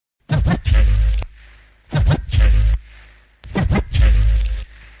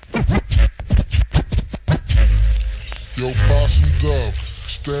Yo, Possum Dub,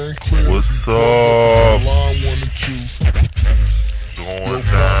 stand clear. What's up? Line 1 and 2. Going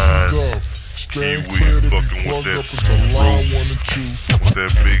down. Kiwi fucking with that screw. With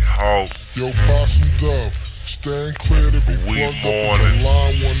that big hawk. Yo, Possum Dub, stand clear to be plugged up into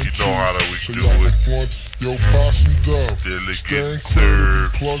line 1 and 2. You know how that we so do y'all it. can flaunt. Yo, Possum Dub, stand clear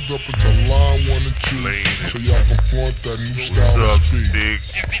to be plugged up into line 1 and 2. So y'all can flaunt that new style What's up, of speed.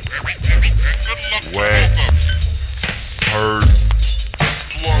 Stick? Whack. Heard.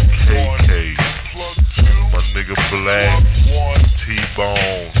 H.A.W.K. My nigga Black.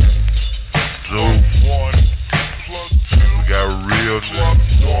 T-Bone. Zoo. We got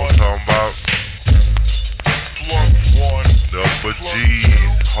realness. You know what I'm talking about? The upper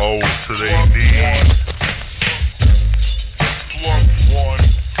G's. Hoes to their knees.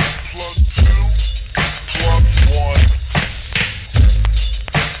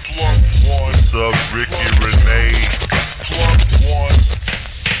 What's up, Ricky Renee?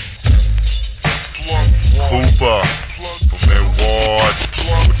 Cooper from that ward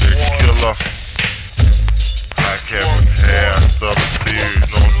with that killer. High cap and hair, southern tears,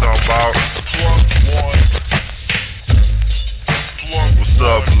 you know what I'm talking about? What's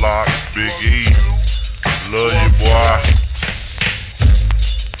up, Lock? Big E. Love you, boy.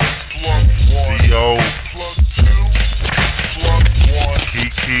 C.O.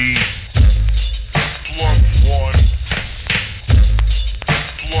 Kiki.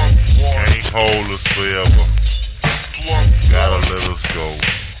 Can't hold us forever. Gotta let us go.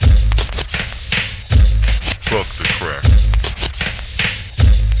 Fuck the crack.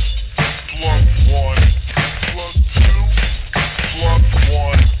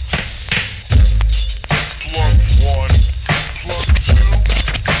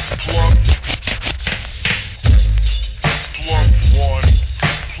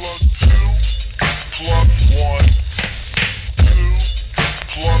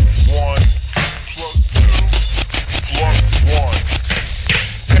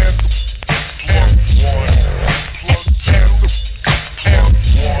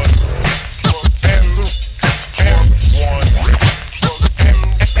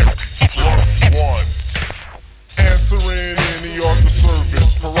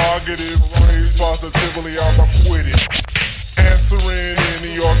 Praise positively, I'm acquitted. Answering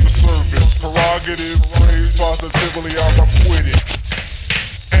any of the service. Prerogative, praise positively, I'm acquitted.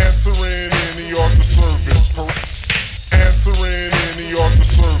 Answering any of the service. Answering any of the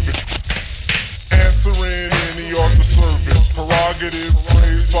service. Answering any of the service. Prerogative,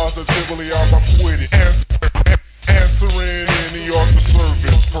 praise positively, I'm acquitted. Answering any of the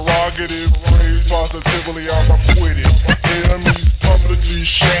service. Prerogative, praise positively, I'm acquitted. Enemies publicly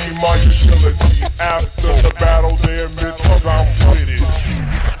shame my utility. After the battle they admit I'm with it.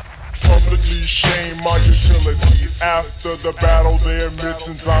 Publicly shame my utility. After the battle they admit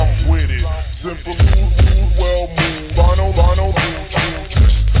I'm with it. Simple move, well move. Bono, move,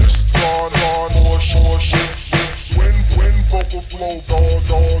 twist, on, more shit. Win, vocal flow, dog,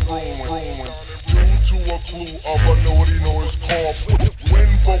 ruins. Due to a clue of a naughty noise called. When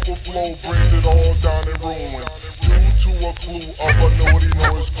vocal flow brings it all down in ruins. To a clue of a naughty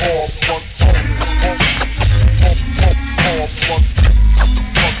noise called fuck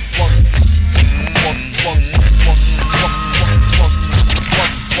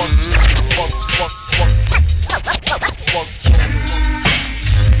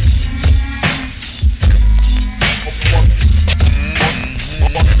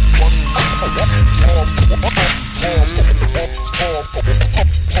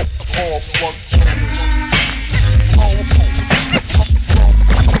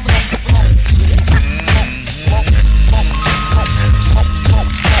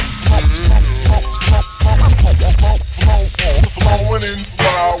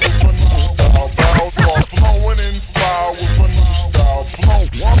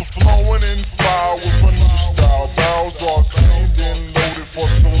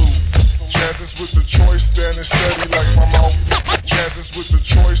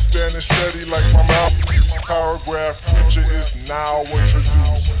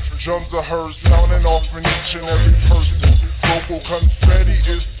drums are heard sounding off in each and every person. Vocal confetti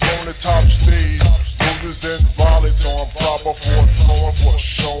is thrown at top stage. Roses and violets on proper for throwing for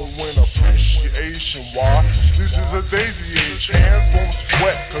showing appreciation. Why? This is a daisy age. Hands won't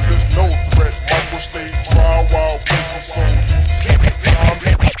sweat cause there's no threat. Michael stay dry while places so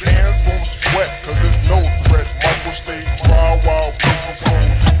hands won't sweat cause there's no threat. Michael stay dry while places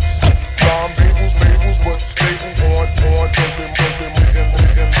so Mabels, but stable on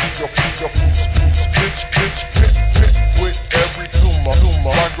bitch with every tumor.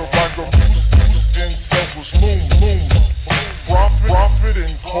 Micro, in circles, loom.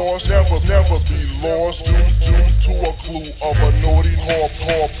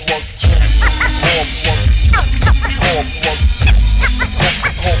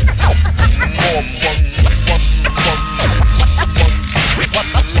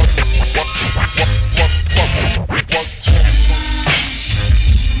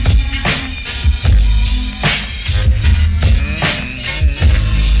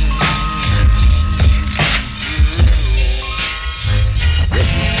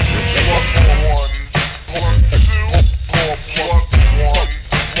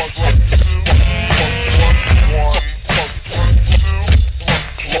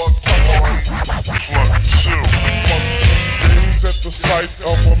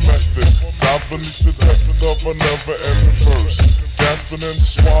 beneath the depth of a never-ending verse, gasping and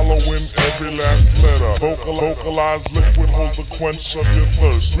swallowing every last letter. Vocalized liquid holds the quench of your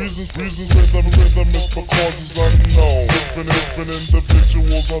thirst. Reasons, rhythm is because it's unknown. Different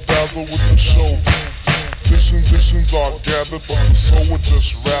individuals are dazzled with the show. Visions are gathered, but the soul would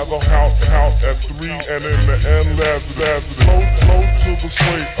just rather count at 3, and in the end, lazard. Flow to the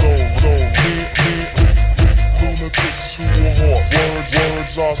sway zone. Freaks, lunatics who will haunt.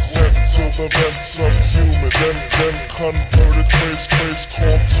 Words are sent to the vents of human, then converted phrase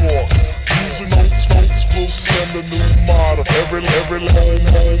called talk. Using notes will send a new motto. Every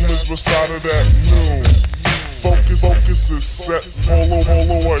home is recited at noon. Focus is set,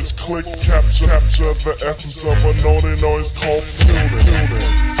 Polaroids click, capture the essence of a naughty noise called Tunin.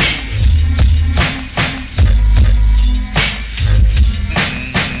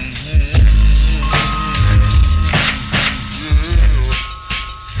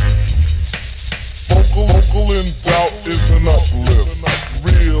 Vocal in doubt is an uplift.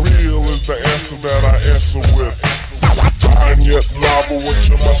 Real is the answer that I answer with. Dying yet novel, what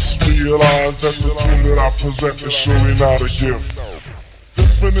you must realize that the tune that I present is surely not a gift.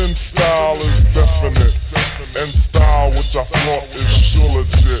 Different in style is definite, and style which I flaunt is sure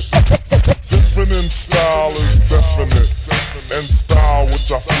legit. Different in style is definite, and style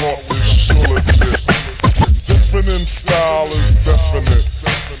which I flaunt is sure legit. Different in style is definite,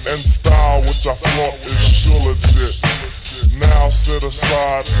 and style which I flaunt is sure legit. Now set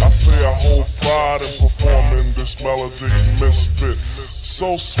aside, I say I hold pride in performing this melodic misfit.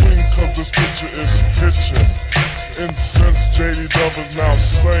 So swing cause this picture is pitching. Incense H.A.W.K is now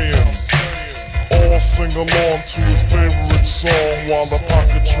saying, all sing along to his favorite song while the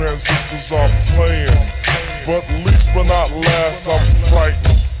pocket transistors are playing. But least but not last, I'm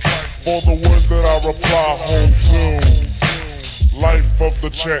frightened for the words that I reply hold doom. Life of the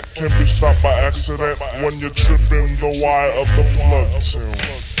chant can be stopped by accident when you're tripping the wire of the plug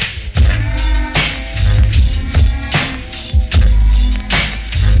tune.